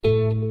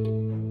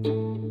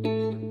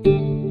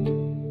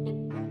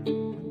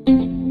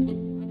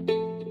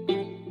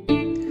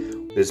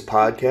This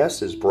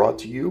podcast is brought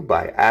to you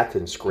by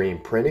Athens Screen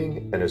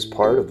Printing and is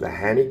part of the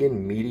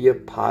Hannigan Media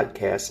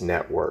Podcast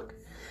Network.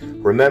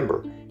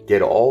 Remember,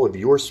 get all of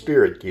your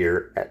spirit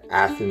gear at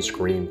Athens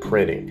Screen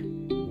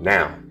Printing.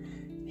 Now,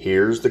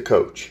 here's the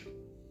coach.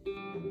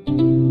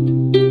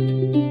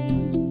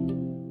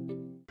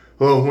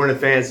 Hello, Hornet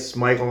fans. It's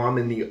Michael. I'm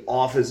in the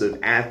office of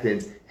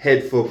Athens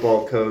head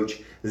football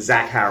coach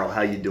Zach Harrell.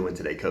 How you doing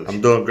today, Coach? I'm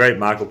doing great,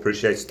 Michael.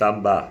 Appreciate you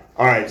stopping by.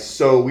 All right,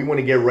 so we want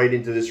to get right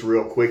into this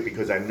real quick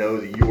because I know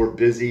that you are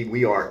busy.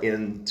 We are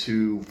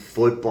into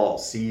football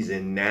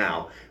season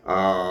now.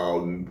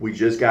 We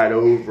just got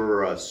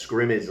over a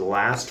scrimmage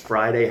last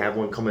Friday, have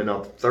one coming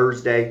up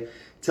Thursday.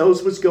 Tell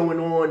us what's going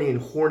on in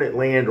Hornet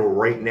land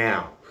right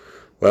now.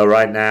 Well,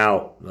 right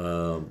now,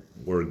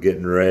 we're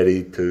getting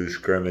ready to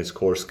scrimmage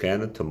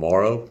Corsicana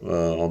tomorrow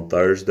on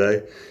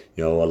Thursday.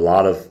 You know, a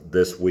lot of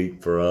this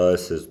week for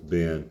us has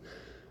been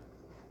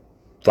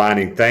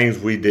finding things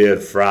we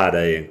did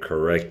Friday and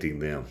correcting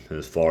them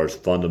as far as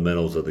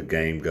fundamentals of the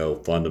game go,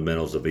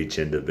 fundamentals of each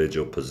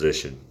individual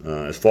position.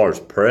 As far as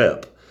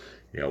prep,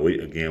 you know,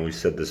 we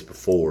said this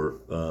before,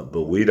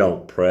 but we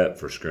don't prep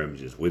for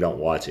scrimmages. We don't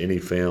watch any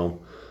film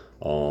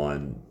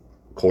on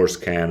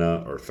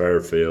Corsicana or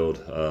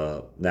Fairfield.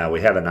 Now,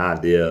 we have an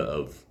idea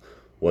of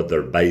what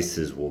their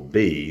bases will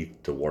be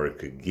to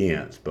work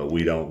against, but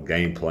we don't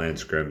game plan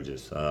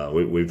scrimmages.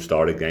 We've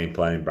started game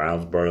planning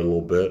Brownsburg a little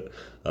bit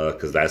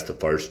because that's the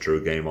first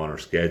true game on our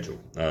schedule.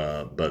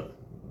 But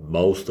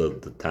most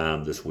of the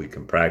time this week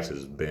in practice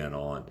has been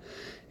on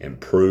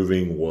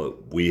improving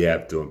what we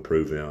have to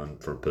improve on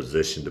from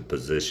position to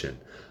position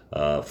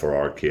for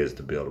our kids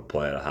to be able to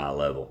play at a high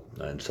level.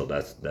 And so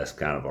that's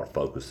kind of our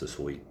focus this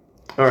week.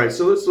 All right,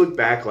 so let's look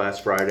back.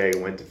 Last Friday,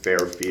 went to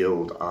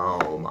Fairfield.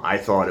 I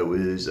thought it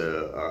was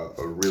a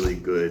really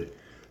good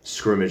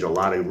scrimmage, a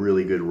lot of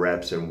really good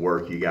reps and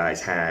work you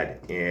guys had.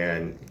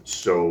 And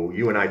so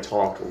you and I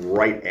talked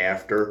right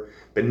after.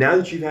 But now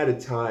that you've had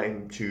a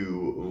time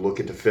to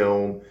look at the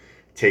film,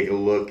 take a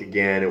look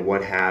again at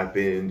what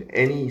happened,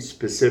 any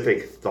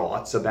specific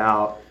thoughts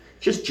about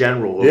just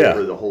general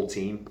over the whole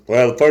team?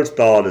 Well, the first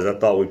thought is I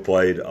thought we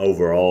played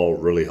overall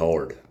really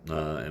hard.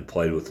 And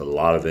played with a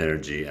lot of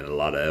energy and a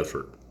lot of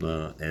effort.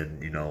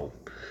 And, you know,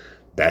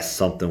 that's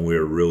something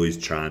we're really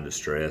trying to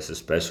stress,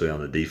 especially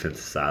on the defensive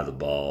side of the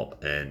ball.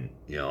 And,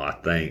 you know, I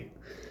think,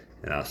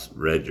 and I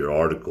read your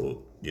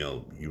article, you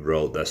know, you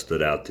wrote that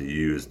stood out to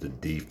you as the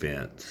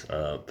defense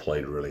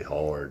played really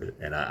hard.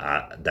 And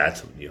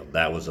that's, you know,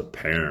 that was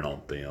apparent on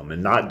film.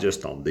 And not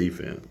just on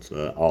defense,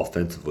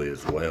 offensively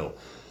as well.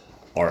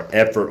 Our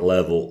effort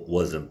level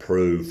was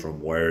improved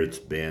from where it's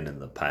been in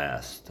the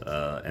past.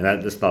 And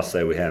that's not to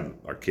say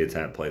our kids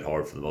haven't played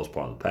hard for the most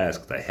part in the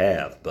past, because they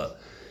have. But,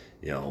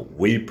 you know,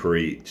 we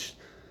preach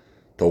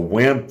to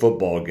win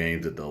football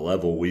games at the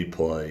level we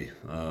play,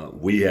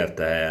 we have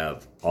to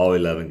have all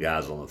 11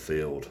 guys on the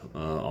field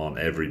on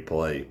every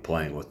play,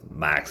 playing with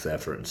max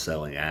effort and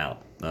selling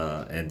out.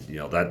 And, you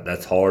know,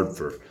 that's hard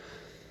for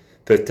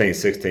 15,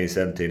 16,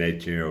 17,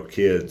 18-year-old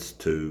kids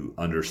to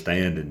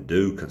understand and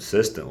do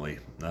consistently,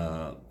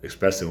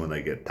 especially when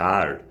they get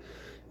tired.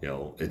 You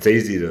know, it's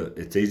easy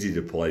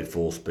to play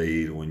full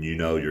speed when you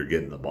know you're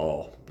getting the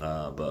ball.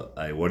 But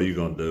hey, what are you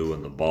going to do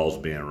when the ball's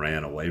being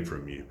ran away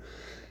from you?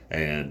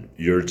 And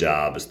your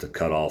job is to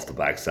cut off the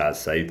backside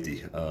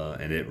safety,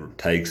 and it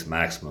takes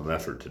maximum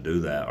effort to do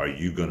that. Are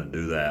you going to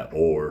do that,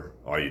 or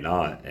are you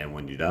not? And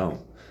when you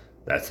don't,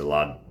 that's a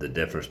lot the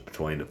difference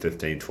between a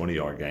 15,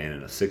 20-yard gain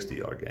and a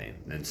 60-yard gain.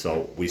 And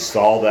so we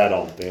saw that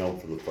on film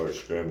for the first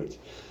scrimmage,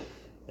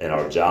 and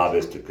our job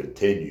is to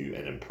continue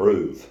and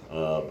improve.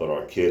 But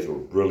our kids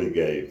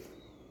gave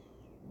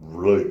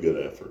really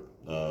good effort.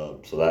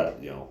 So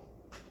that, you know,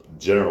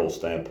 general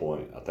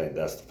standpoint, I think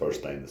that's the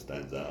first thing that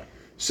stands out.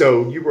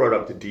 So you brought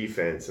up the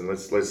defense, and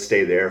let's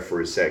stay there for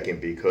a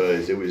second,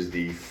 because it was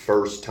the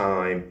first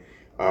time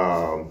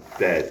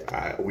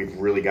that we've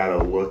really got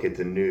to look at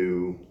the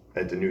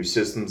new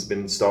system's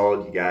been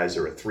installed. You guys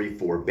are a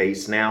 3-4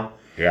 base now.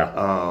 Yeah.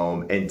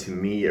 And to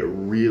me, it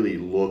really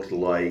looked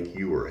like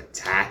you were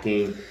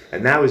attacking,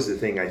 and that was the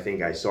thing I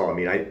think I saw. I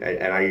mean,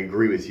 I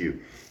agree with you.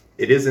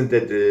 It isn't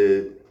that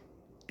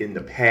in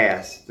the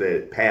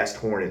past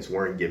Hornets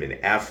weren't given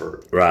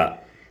effort. Right.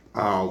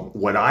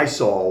 What I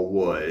saw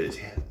was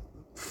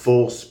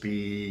full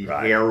speed,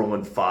 hair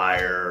on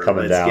fire.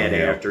 Coming let's downhill.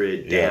 get after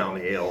it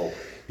downhill.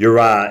 You're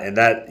right, and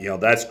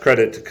that's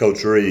credit to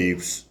Coach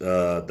Reeves.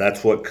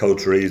 That's what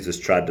Coach Reeves has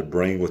tried to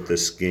bring with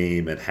this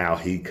scheme and how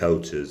he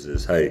coaches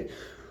is, hey,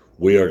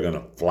 we are going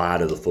to fly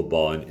to the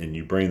football, and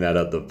you bring that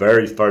up. The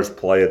very first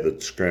play of the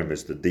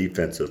scrimmage,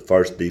 the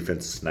first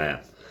defensive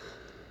snap,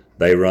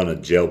 they run a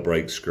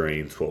jailbreak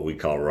screen, it's what we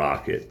call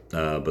rocket,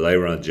 but they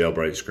run a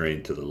jailbreak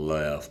screen to the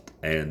left,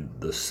 and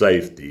the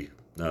safety,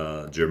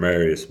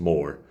 Jermarius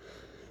Moore,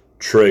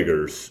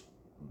 triggers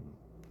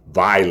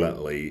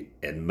violently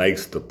and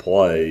makes the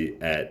play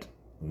at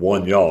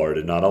 1 yard,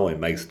 and not only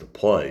makes the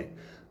play,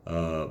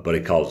 but he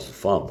causes a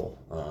fumble.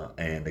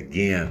 And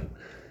again,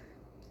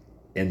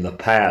 in the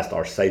past,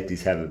 our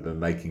safeties haven't been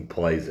making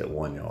plays at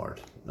 1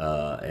 yard.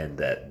 And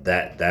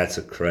that's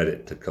a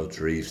credit to Coach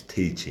Reeves'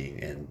 teaching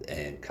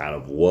and kind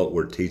of what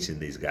we're teaching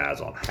these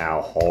guys on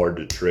how hard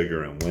to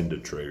trigger and when to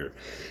trigger.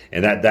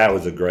 And that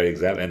was a great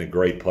example and a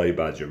great play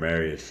by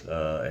Jamarius.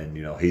 And,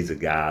 he's a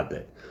guy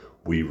that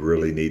we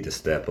really need to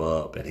step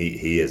up, and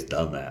he has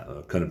done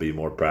that. Couldn't be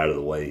more proud of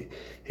the way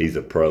he's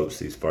approached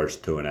these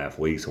first 2.5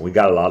 weeks. And we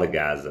got a lot of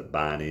guys that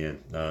buying in.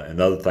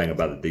 Another thing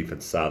about the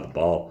defensive side of the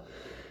ball,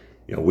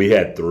 we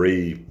had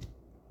 3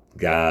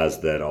 guys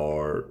that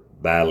are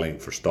battling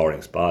for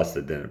starting spots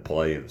that didn't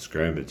play in the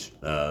scrimmage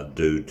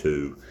due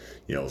to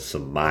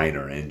some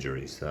minor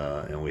injuries,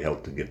 and we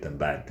hope to get them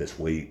back this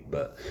week.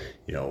 But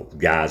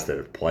guys that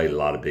have played a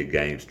lot of big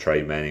games.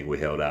 Trey Manning, we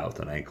held out with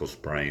an ankle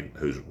sprain,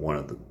 who's one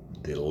of the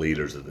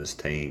leaders of this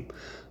team.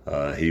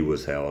 He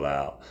was held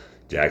out.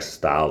 Jackson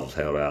Styles was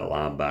held out,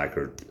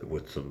 linebacker,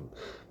 with some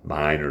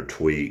minor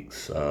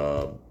tweaks.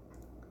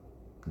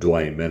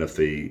 Dwayne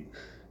Menifee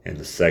in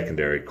the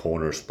secondary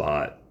corner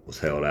spot was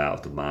held out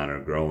with a minor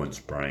growing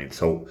sprain.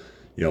 So,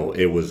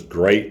 it was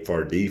great for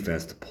our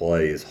defense to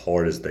play as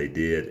hard as they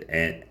did,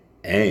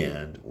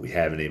 and we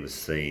haven't even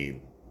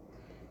seen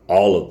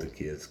all of the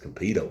kids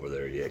compete over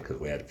there yet because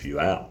we had a few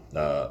out.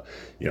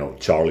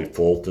 Charlie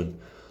Fulton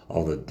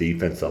on the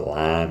defensive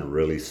line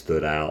really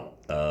stood out.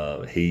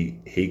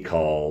 He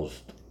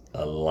caused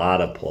a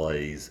lot of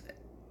plays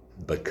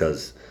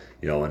because,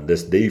 and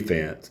this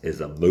defense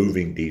is a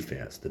moving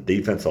defense. The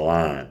defensive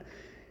line,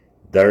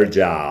 their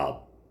job,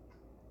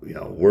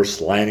 we're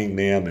slanting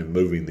them and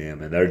moving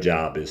them, and their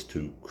job is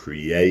to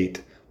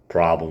create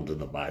problems in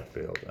the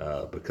backfield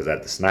because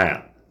at the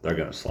snap, they're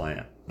going to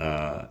slant.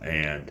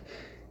 And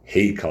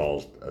he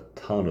caused a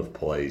ton of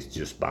plays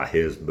just by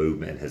his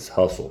movement, his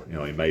hustle.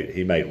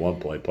 He made one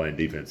play playing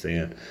defense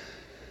end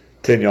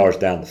 10 yards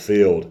down the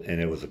field,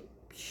 and it was a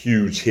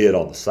huge hit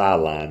on the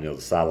sideline.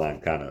 The sideline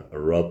kind of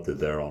erupted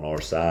there on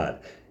our side,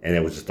 and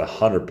it was just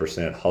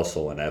 100%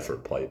 hustle and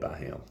effort play by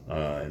him.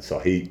 And so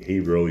he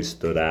really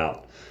stood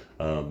out,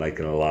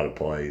 making a lot of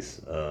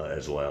plays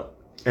as well.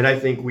 And I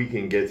think we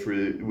can get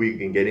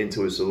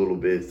into this a little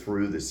bit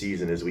through the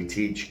season as we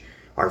teach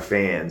our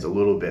fans a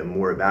little bit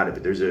more about it.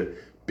 But there's a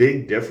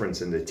big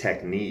difference in the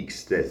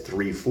techniques that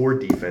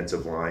 3-4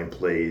 defensive line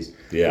plays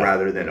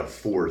rather than a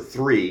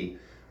 4-3.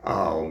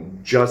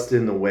 Just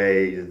in the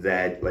way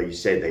that, like you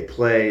said, they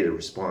play, the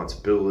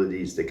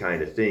responsibilities, the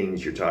kind of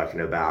things you're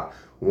talking about,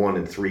 1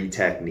 and 3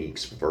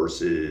 techniques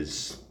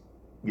versus,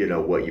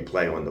 what you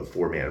play on the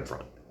 4-man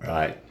front.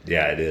 Right.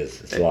 Yeah, it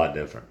is. It's a lot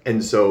different.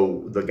 And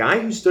so the guy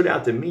who stood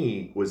out to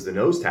me was the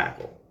nose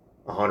tackle,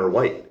 Hunter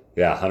White.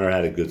 Yeah, Hunter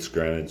had a good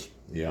scrimmage,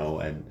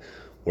 and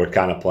we're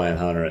kind of playing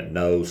Hunter at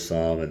nose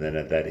some and then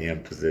at that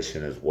end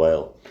position as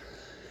well.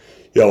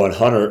 And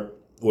Hunter,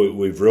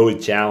 we've really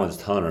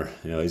challenged Hunter.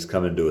 He's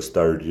coming to his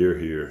 3rd year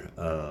here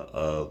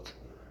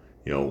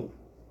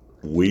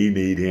we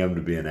need him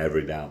to be an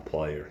every down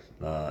player.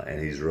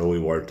 And he's really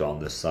worked on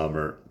this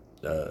summer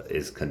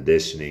his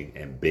conditioning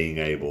and being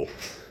able –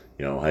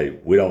 hey,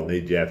 we don't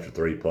need you after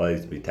 3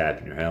 plays to be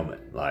tapping your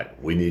helmet. Like,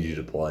 we need you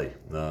to play.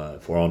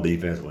 If we're on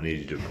defense, we need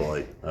you to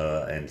play.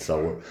 And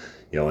so,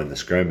 in the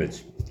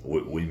scrimmage,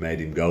 we made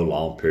him go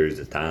long periods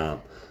of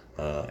time,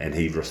 and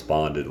he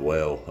responded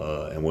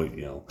well.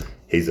 And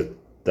he's a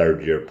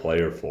 3rd-year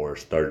player for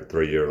us,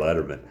 3-year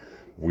letterman.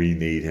 We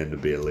need him to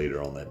be a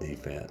leader on that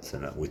defense.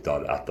 And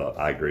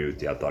I agree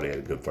with you. I thought he had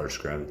a good first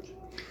scrimmage.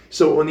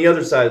 So on the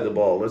other side of the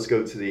ball, let's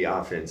go to the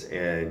offense.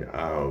 And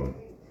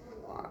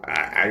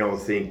I don't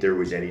think there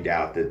was any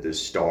doubt that the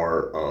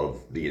star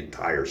of the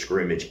entire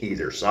scrimmage,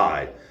 either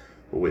side,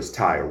 was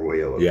Ty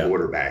Arroyo,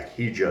 quarterback.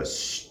 He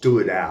just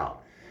stood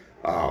out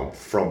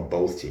from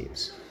both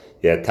teams.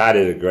 Yeah, Ty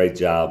did a great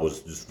job, was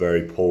just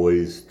very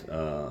poised,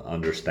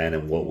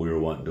 understanding what we were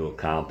wanting to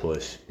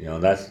accomplish.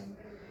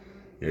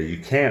 You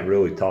can't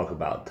really talk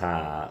about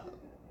Ty.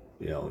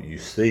 You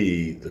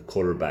see the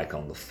quarterback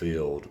on the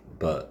field,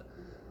 but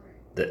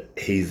that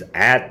he's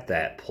at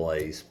that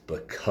place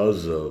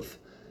because of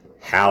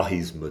how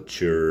he's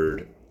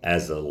matured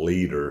as a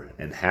leader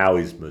and how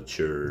he's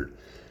matured,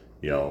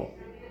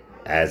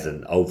 as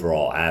an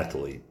overall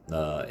athlete.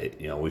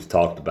 We've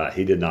talked about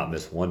he did not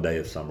miss 1 day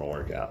of summer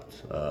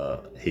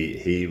workouts.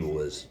 He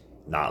was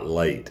not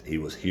late. He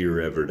was here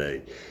every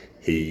day.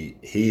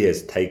 He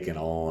has taken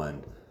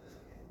on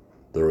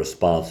the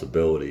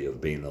responsibility of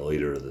being the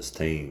leader of this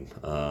team,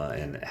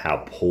 and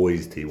how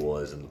poised he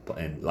was.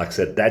 And like I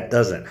said, that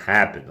doesn't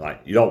happen. Like,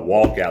 you don't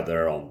walk out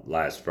there on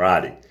last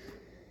Friday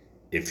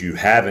if you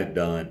haven't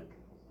done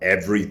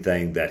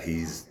everything that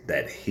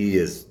he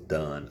has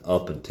done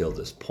up until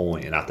this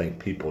point. And I think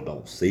people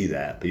don't see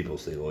that. People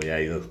see, well, yeah,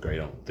 he looks great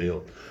on the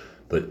field.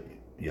 But,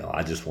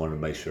 I just wanted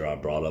to make sure I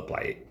brought up,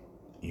 like,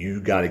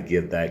 you got to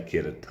give that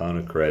kid a ton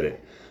of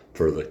credit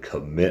for the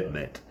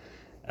commitment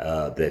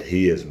that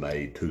he has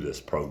made to this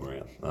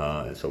program.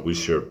 And so we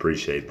sure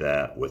appreciate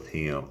that with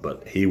him.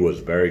 But he was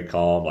very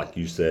calm, like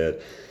you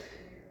said.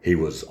 He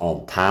was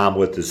on time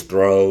with his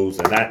throws,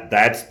 and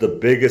that's the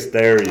biggest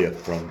area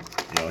from,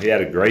 he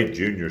had a great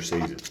junior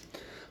season.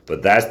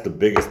 But that's the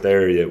biggest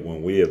area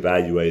when we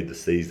evaluated the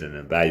season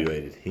and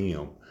evaluated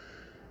him.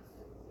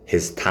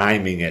 His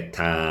timing at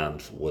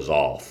times was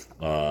off.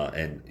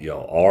 And,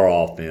 our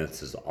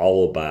offense is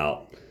all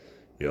about,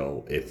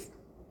 if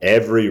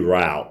every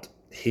route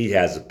he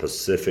has a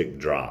specific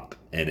drop.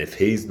 And if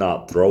he's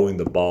not throwing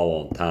the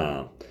ball on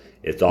time,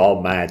 it's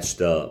all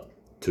matched up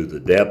to the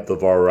depth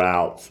of our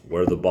routes,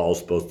 where the ball's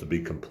supposed to be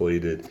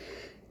completed.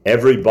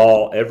 Every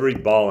ball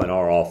in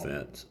our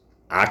offense,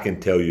 I can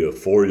tell you a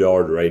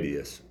 4-yard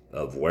radius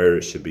of where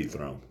it should be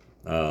thrown.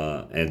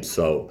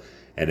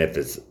 And if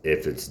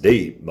it's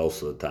deep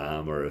most of the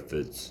time, or if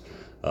it's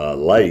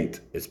late,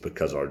 it's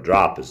because our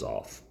drop is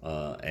off.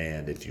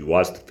 And if you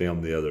watch the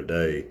film the other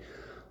day,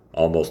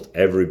 almost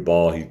every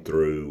ball he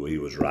threw, he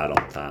was right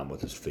on time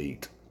with his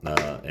feet.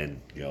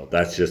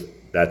 That's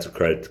a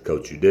credit to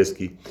Coach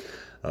Udisky,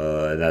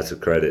 and that's a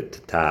credit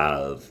to Ty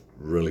of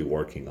really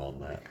working on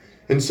that.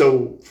 And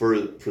so for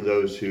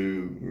those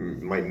who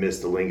might miss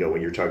the lingo,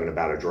 when you're talking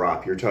about a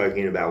drop, you're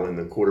talking about when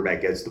the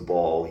quarterback gets the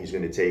ball, he's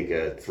going to take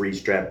a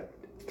three-step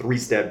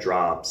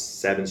drop,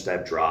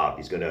 7-step drop.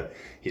 He's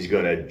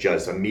gonna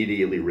just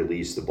immediately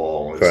release the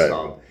ball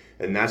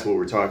and that's what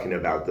we're talking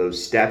about.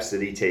 Those steps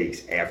that he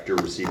takes after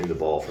receiving the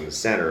ball from the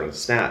center on the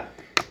snap.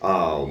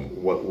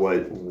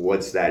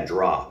 What's that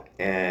drop?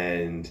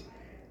 And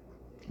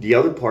the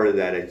other part of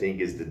that, I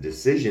think, is the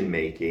decision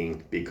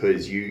making,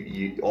 because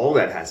you all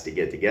that has to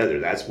get together.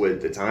 That's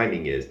what the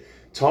timing is.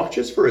 Talk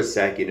just for a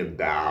second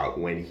about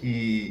when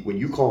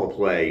you call a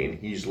play and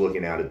he's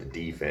looking out at the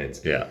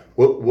defense. Yeah.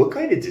 What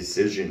kind of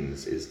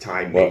decisions is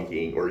Ty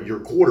making, or your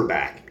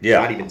quarterback?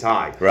 Yeah. Not even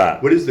Ty.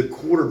 Right. What is the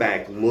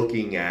quarterback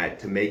looking at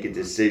to make a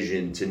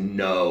decision to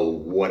know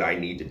what I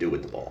need to do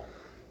with the ball?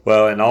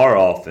 Well, in our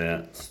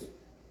offense,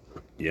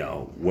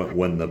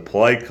 when the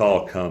play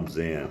call comes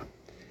in,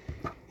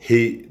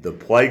 the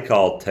play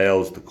call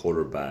tells the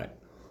quarterback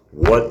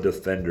what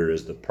defender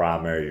is the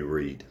primary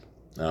read.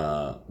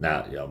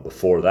 Now,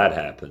 before that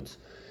happens,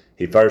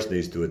 he first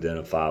needs to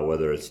identify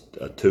whether it's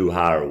a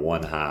 2-high or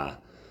 1-high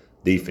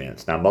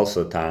defense. Now, most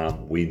of the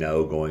time we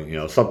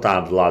know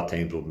sometimes a lot of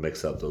teams will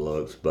mix up the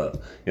looks,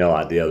 but,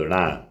 like the other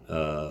night,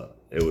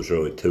 it was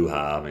really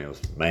 2-high. I mean, it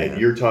was man. And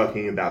you're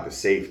talking about the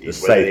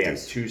safeties, whether they have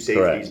 2 safeties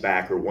correct.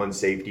 back or 1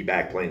 safety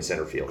back playing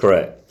center field.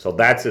 Correct. So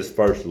that's his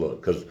first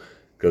look, because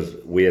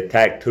we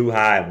attack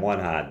 2-high and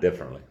 1-high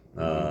differently.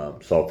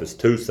 So if it's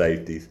 2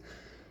 safeties,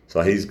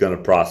 so he's going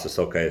to process,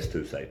 okay, it's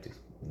 2 safeties.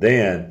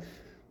 Then,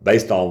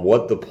 based on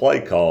what the play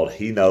called,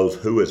 he knows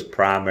who his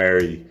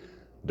primary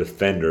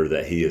defender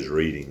that he is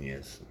reading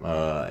is.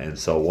 And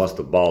so once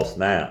the ball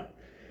snapped,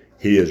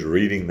 he is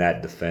reading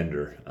that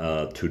defender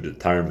to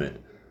determine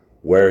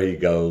where he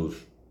goes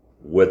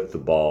with the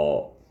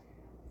ball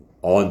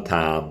on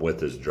time with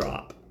his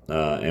drop.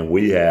 And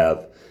we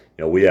have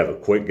a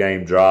quick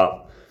game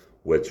drop,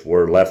 which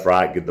we're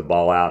left-right, get the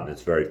ball out, and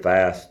it's very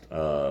fast.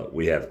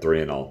 We have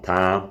 3 and on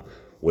time,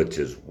 which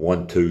is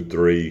 1, 2,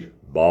 3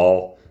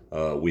 ball.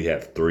 We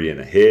have 3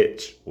 and a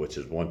hitch, which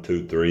is 1,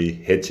 2, 3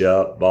 hitch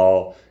up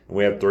ball, and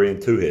we have 3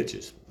 and 2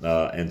 hitches.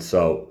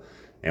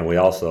 And we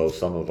also,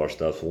 some of our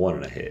stuff's 1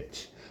 and a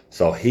hitch.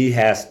 So he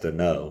has to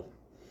know,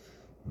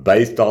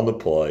 based on the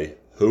play,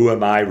 who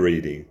am I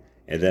reading,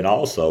 and then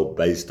also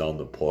based on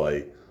the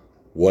play,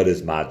 what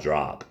is my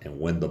drop and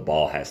when the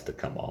ball has to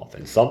come off.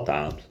 And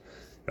sometimes,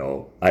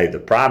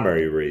 the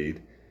primary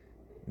read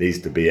needs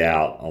to be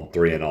out on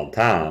 3 and on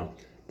time.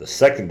 The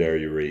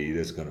secondary read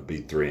is going to be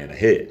 3 and a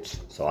hitch.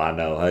 So I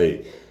know,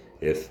 hey,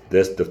 if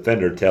this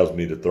defender tells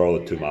me to throw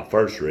it to my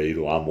first read,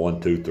 well, I'm 1,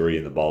 2, 3,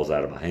 and the ball's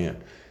out of my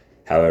hand.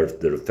 However, if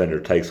the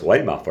defender takes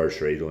away my first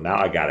read, well, now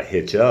I got to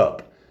hitch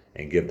up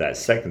and give that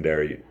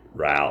secondary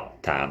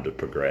route time to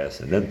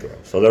progress and then throw.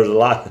 So there's a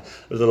lot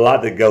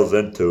that goes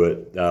into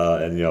it,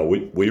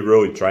 and we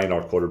really train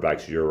our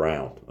quarterbacks year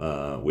round.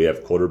 We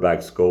have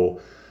quarterback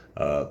school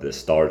that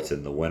starts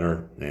in the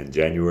winter in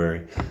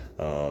January,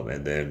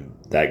 and then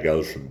that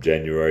goes from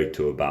January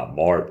to about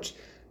March,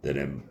 then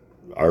in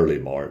early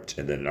March,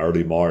 and then in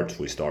early March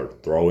we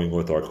start throwing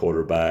with our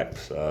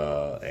quarterbacks,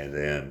 and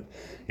then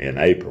in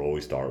April we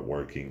start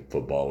working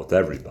football with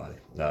everybody.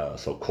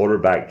 So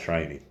quarterback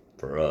training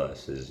for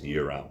us is a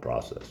year-round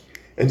process.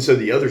 And so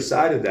the other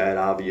side of that,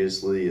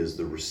 obviously, is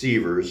the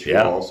receivers who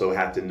also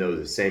have to know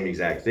the same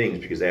exact things,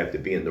 because they have to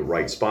be in the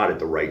right spot at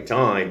the right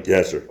time.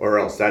 Yes, sir. Or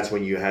else that's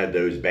when you had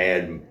those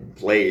bad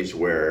plays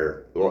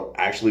where, well,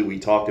 actually we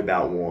talked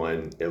about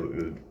one,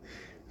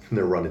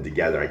 they're running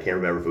together. I can't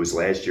remember if it was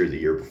last year or the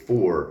year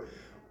before,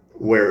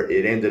 where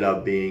it ended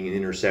up being an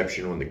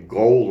interception on the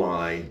goal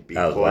line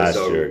because that was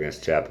last year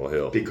against Chapel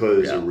Hill.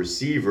 Because a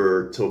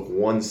receiver took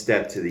 1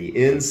 step to the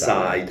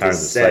inside to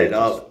set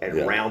up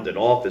and round it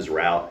off his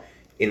route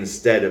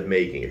instead of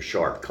making a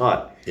sharp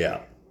cut.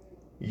 Yeah.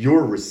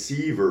 Your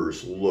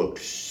receivers looked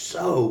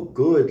so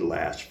good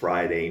last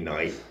Friday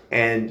night,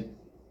 and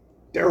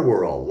there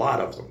were a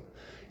lot of them.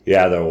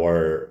 Yeah, there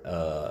were,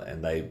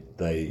 and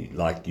they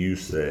like you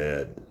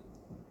said,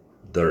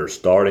 they're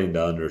starting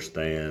to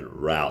understand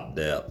route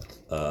depth,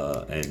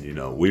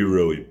 and we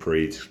really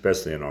preach,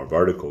 especially in our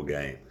vertical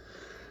game,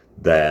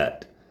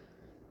 that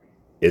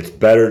it's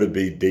better to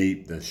be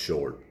deep than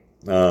short.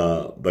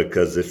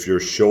 Because if you're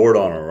short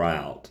on a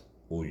route,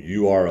 well,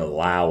 you are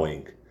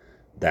allowing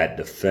that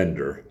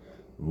defender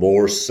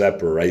more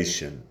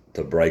separation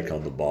to break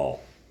on the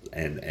ball.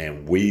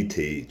 And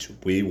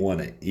we want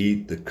to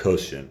eat the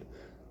cushion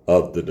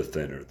of the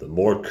defender. The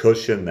more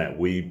cushion that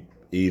we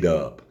eat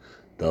up,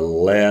 the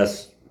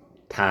less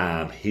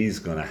time he's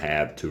going to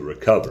have to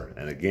recover.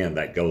 And again,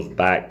 that goes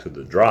back to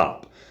the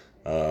drop.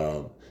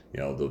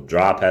 The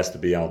drop has to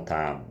be on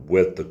time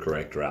with the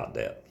correct route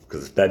depth.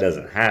 Because if that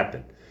doesn't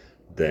happen,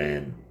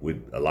 then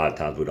a lot of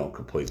times we don't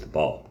complete the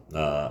ball.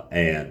 Our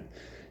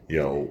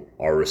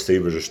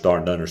receivers are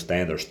starting to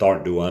understand. They're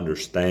starting to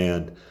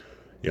understand.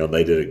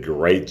 They did a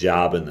great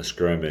job in the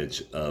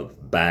scrimmage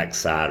of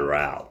backside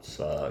routes.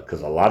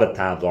 Because a lot of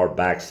times our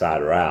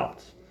backside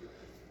routes,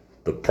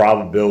 the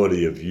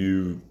probability of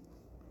you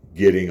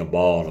getting a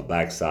ball on a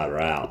backside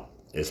route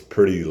is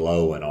pretty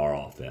low in our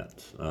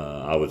offense.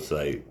 I would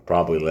say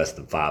probably less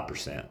than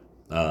 5%.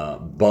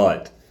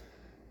 But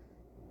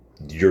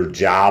your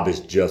job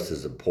is just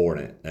as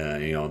important.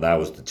 That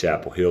was the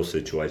Chapel Hill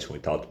situation we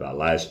talked about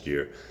last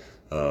year.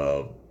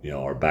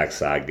 Our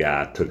backside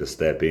guy took a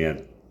step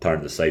in,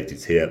 turned the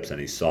safety's hips, and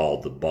he saw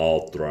the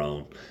ball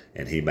thrown,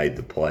 and he made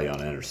the play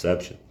on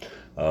interception.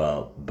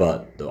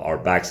 But our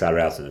backside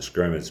routes in the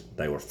scrimmage,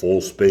 they were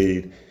full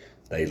speed.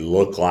 They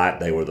looked like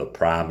they were the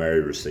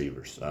primary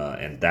receivers.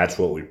 And that's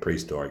what we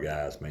preach to our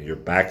guys. Man, your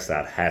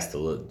backside has to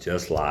look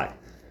just like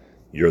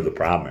you're the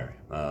primary,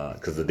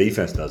 because the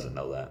defense doesn't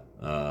know that.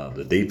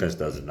 The defense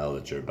doesn't know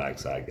that you're a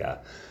backside guy.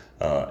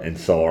 And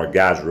so our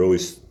guys really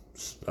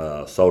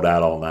sold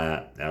out on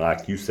that. And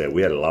like you said,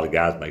 we had a lot of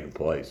guys making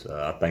plays.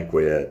 I think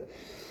we had...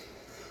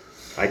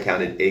 I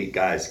counted 8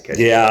 guys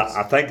catching balls.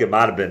 I think it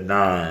might have been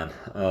 9.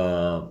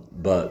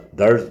 But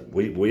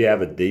we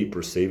have a deep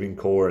receiving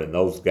core, and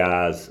those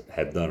guys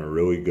have done a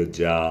really good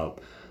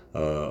job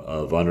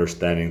of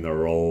understanding their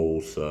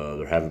roles.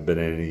 There haven't been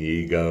any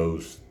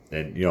egos.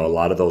 And, a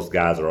lot of those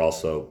guys are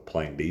also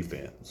playing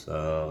defense.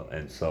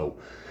 And so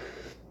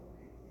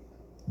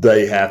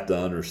they have to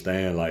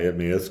understand,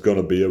 it's going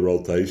to be a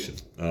rotation.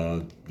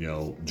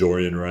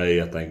 Jorian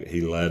Ray, I think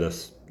he led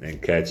us in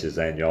catches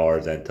and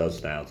yards and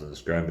touchdowns in the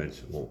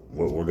scrimmage.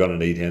 We're going to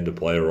need him to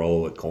play a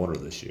role at corner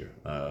this year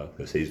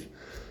because he's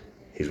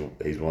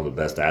one of the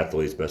best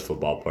athletes, best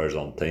football players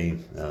on the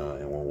team.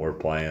 And when we're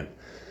playing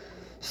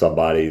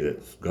somebody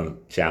that's going to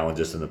challenge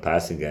us in the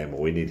passing game,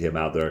 we need him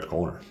out there at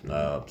corner.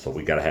 So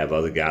we got to have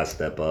other guys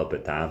step up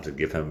at times and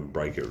give him a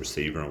break at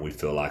receiver, and we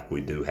feel like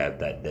we do have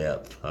that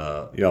depth.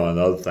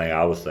 Another thing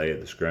I would say at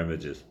the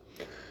scrimmage is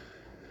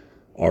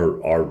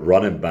our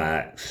running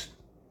backs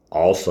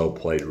also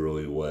played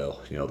really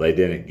well. They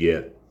didn't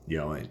get,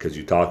 because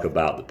you talk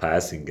about the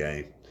passing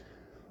game.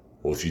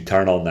 Well, if you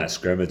turn on that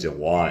scrimmage and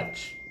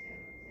watch,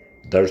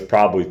 there's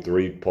probably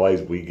 3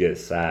 plays we get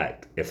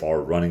sacked if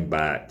our running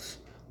backs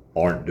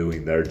aren't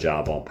doing their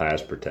job on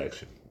pass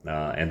protection.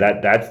 And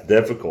that's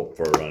difficult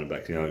for a running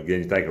back. Again,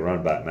 you think a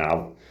running back,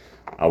 now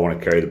I want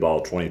to carry the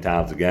ball 20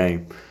 times a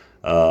game.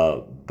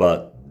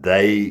 But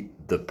the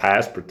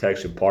pass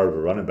protection part of a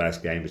running back's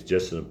game is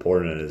just as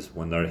important as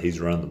when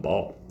he's running the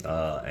ball.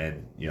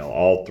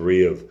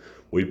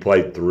 We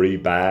played 3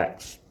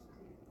 backs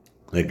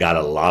that got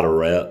a lot of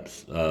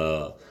reps.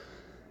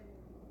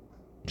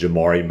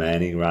 Jamari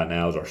Manning right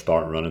now is our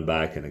starting running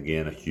back, and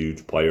again, a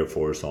huge player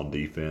for us on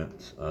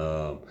defense.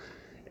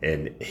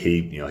 And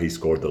he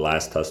scored the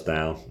last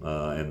touchdown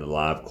in the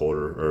live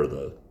quarter or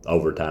the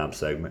overtime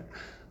segment.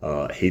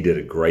 He did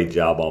a great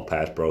job on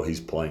pass pro.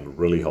 He's playing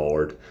really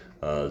hard.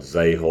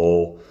 Zay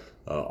Hull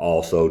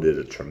also did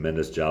a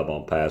tremendous job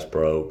on pass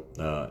pro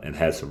and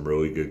had some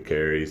really good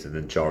carries. And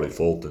then Charlie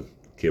Fulton,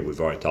 kid we've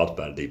already talked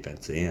about,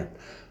 defense end,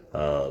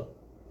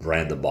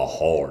 ran the ball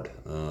hard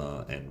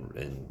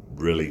and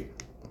really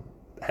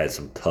had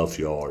some tough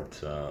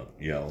yards,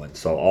 and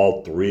so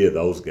all 3 of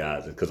those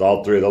guys, because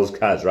all 3 of those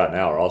guys right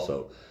now are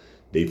also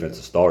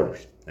defensive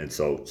starters. And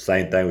so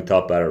same thing we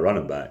talked about at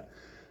running back.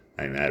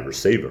 And at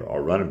receiver,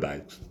 our running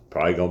back's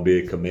probably going to be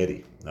a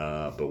committee.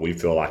 But we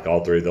feel like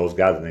all 3 of those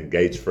guys, and then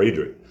Gage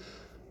Friedrich,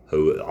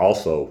 who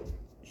also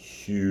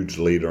huge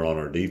leader on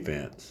our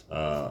defense,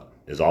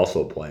 is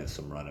also playing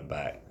some running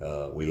back.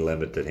 We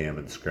limited him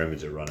in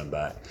scrimmage at running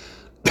back.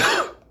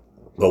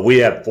 But we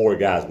have 4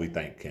 guys we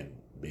think can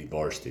be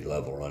varsity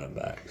level running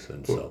backs.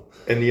 And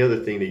the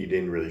other thing that you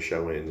didn't really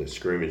show in the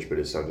scrimmage, but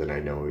it's something I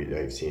know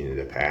I've seen in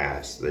the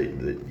past,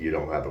 that you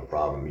don't have a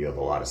problem. You have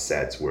a lot of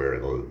sets where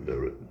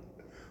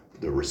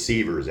the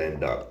receivers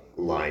end up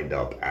lined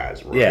up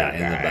as running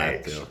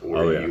backs,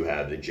 or you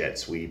have the jet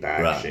sweep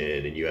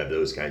action, and you have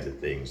those kinds of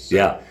things.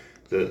 So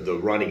the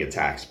running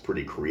attack's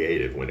pretty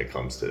creative when it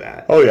comes to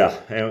that. Oh yeah,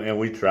 and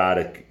we try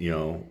to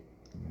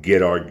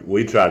get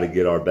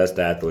our best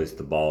athletes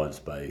the ball in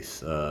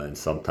space, and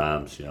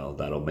sometimes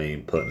that'll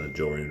mean putting a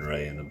Jorian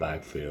Ray in the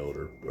backfield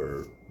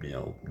or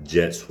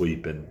jet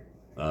sweeping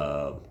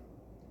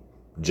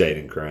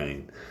Jaden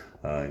Crane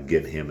and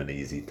getting him an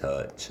easy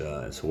touch.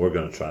 And so we're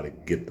going to try to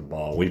get the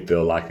ball. We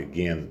feel like,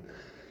 again,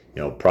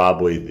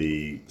 probably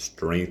the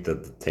strength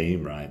of the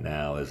team right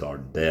now is our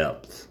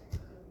depth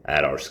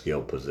at our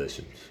skill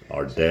positions,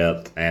 our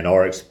depth and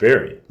our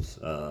experience.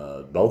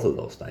 Both of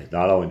those things.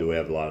 Not only do we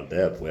have a lot of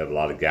depth, we have a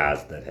lot of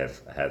guys that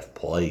have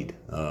played,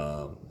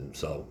 and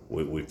so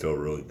we feel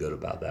really good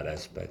about that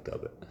aspect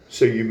of it.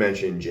 So you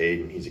mentioned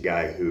Jaden. He's a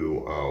guy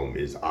who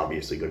is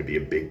obviously going to be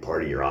a big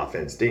part of your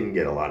offense. Didn't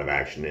get a lot of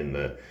action in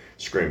the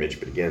scrimmage,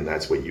 but again,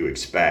 that's what you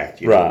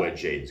expect. You know what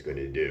Jaden's going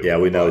to do. Yeah,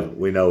 we know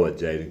what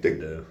Jaden can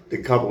do. The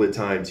couple of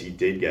times he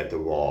did get the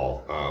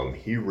ball,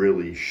 he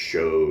really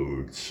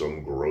showed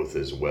some growth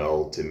as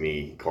well. To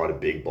me, he caught a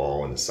big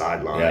ball on the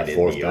sideline in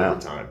the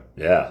overtime.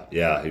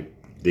 Yeah,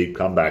 deep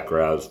comeback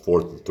routes,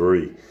 4th and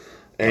 3.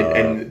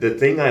 And the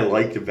thing I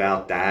liked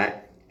about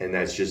that, and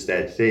that's just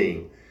that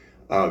thing.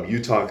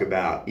 You talk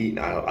about eating.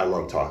 I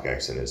love talk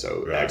X's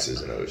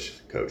and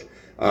O's, Coach.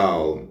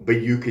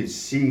 But you could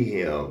see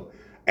him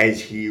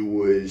as he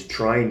was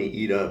trying to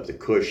eat up the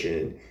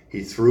cushion.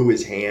 He threw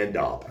his hand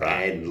up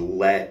and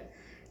let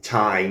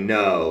Ty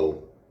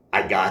know,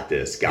 I got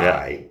this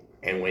guy.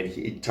 Yeah. And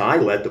when Ty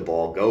let the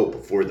ball go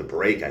before the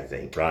break, I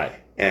think. Right.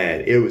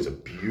 And it was a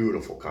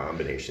beautiful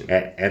combination.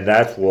 And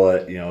that's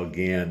what,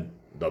 again,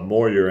 the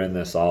more you're in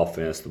this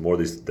offense, the more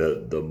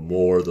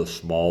the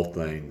small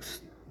things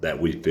that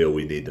we feel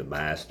we need to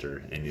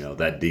master, and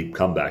that deep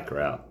comeback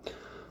route.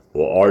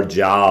 Well, our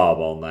job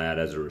on that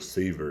as a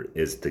receiver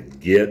is to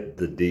get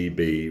the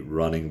DB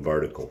running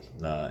vertical,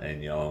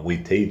 and we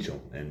teach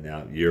them. And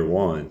now year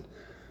one,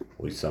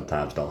 we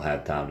sometimes don't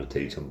have time to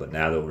teach them, but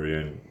now that we're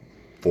in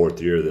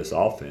 4th year of this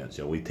offense,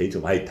 we teach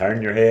them, hey,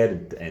 turn your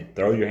head and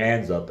throw your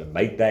hands up and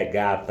make that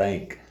guy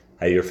think,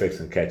 hey, you're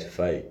fixing to catch a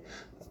fade.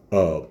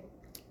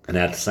 And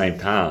at the same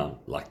time,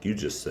 like you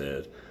just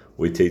said,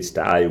 we teach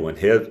Ty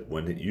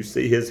when you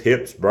see his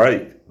hips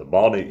break, the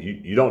ball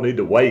you don't need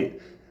to wait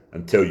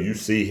until you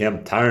see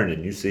him turn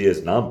and you see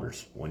his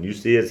numbers. When you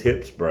see his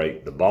hips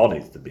break, the ball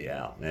needs to be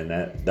out. And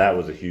that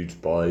was a huge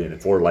play. And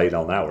if we're late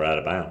on that, we're out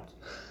of bounds.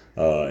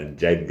 And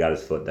Jaden got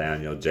his foot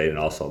down. Jaden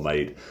also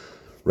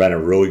ran a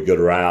really good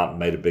route and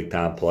made a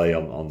big-time play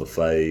on the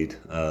fade.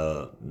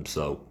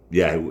 So,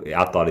 yeah,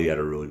 I thought he had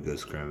a really good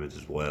scrimmage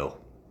as well.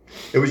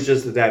 It was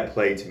just that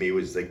play to me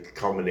was the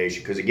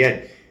culmination. Because,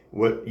 again,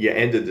 what you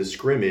ended the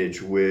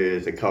scrimmage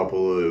with a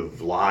couple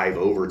of live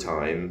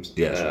overtime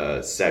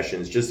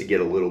sessions just to get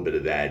a little bit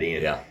of that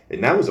in. Yeah.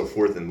 And that was a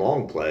 4th and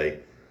long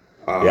play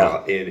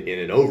in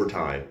an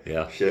overtime.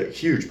 Yeah.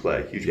 Huge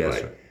play. Yes,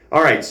 sir.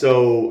 All right,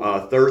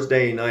 so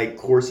Thursday night,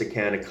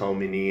 Corsicana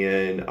coming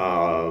in.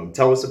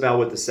 Tell us about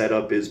what the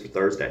setup is for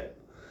Thursday.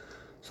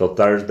 So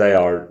Thursday,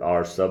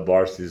 our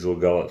sub-varsities will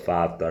go at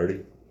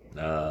 5:30,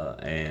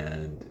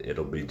 and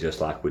it'll be just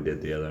like we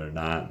did the other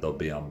night. They'll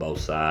be on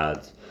both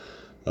sides.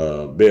 Be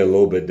a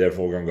little bit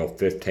different. We're going to go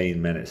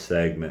 15-minute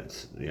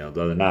segments. The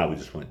other night we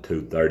just went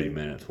 2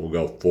 30-minutes. We'll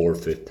go 4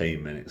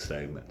 15-minute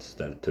segments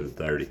instead of 2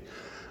 30.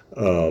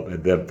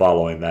 And then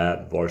following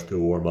that, varsity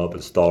will warm up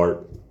and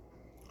start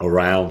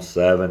around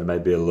 7,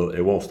 maybe a little.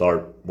 It won't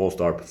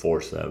start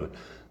before 7.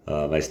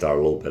 May start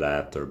a little bit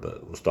after,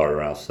 but we'll start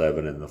around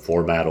 7. And the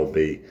format will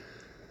be,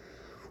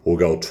 we'll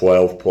go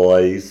 12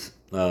 plays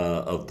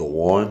of the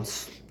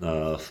ones.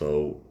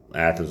 So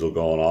Athens will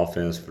go on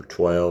offense for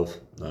 12,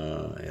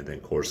 and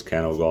then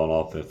Corsicana will go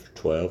on offense for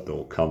 12. Then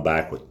we'll come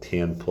back with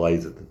 10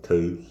 plays at the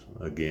twos.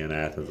 Again,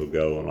 Athens will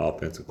go on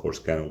offense, and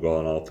Corsicana will go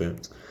on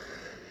offense.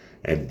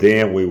 And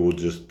then we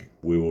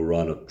will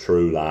run a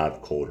true live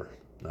quarter.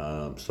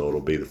 So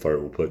it'll be the first.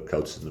 We'll put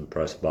coaches in the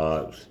press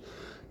box.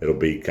 It'll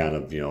be kind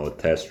of a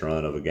test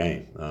run of a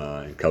game,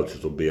 and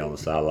coaches will be on the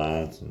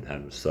sidelines and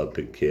having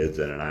sub-pick kids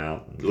in and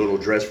out. A little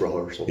dress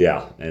rehearsal.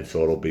 Yeah, and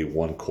so it'll be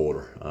 1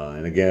 quarter.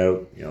 And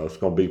again, it's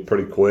going to be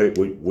pretty quick.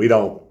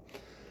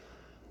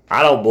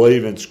 I don't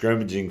believe in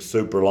scrimmaging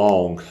super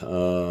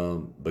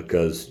long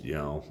because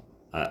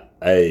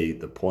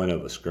the point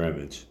of a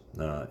scrimmage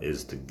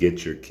is to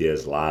get your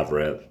kids live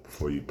reps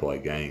before you play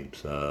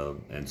games,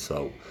 and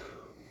so.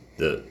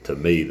 To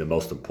me, the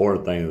most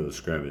important thing in the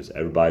scrimmage is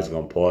everybody's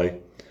going to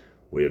play.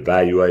 We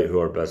evaluate who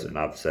our best, and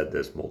I've said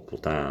this multiple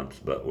times,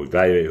 but we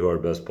evaluate who our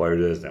best player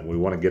is, and we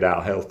want to get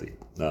out healthy.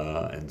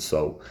 And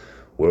so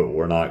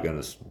we're not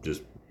going to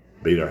just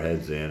beat our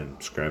heads in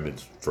and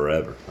scrimmage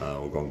forever.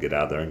 We're going to get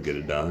out there and get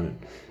it done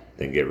and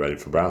then get ready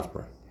for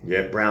Brownsboro.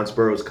 Yeah,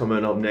 Brownsboro's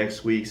coming up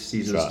next week.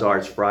 Season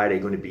starts Friday.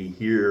 Going to be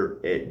here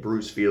at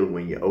Bruce Field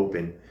when you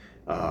open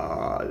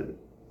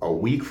a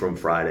week from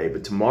Friday.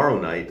 But tomorrow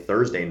night,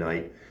 Thursday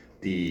night,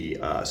 the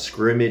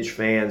scrimmage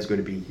fans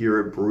going to be here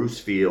at Bruce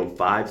Field,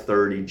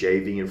 5:30.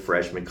 JV and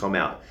freshmen come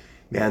out.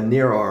 Man,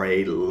 there are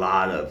a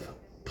lot of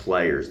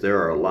players. There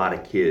are a lot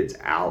of kids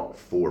out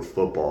for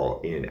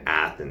football in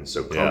Athens.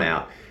 So come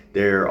out.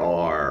 There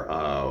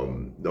are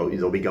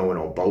they'll be going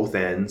on both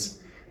ends.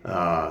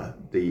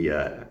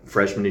 The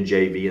freshmen and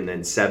JV, and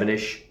then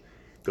 7-ish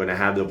going to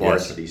have the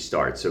varsity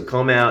start. So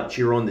come out,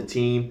 cheer on the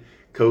team.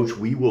 Coach,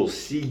 we will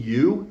see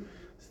you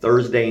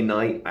Thursday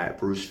night at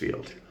Bruce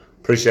Field.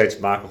 Appreciate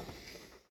you, Michael.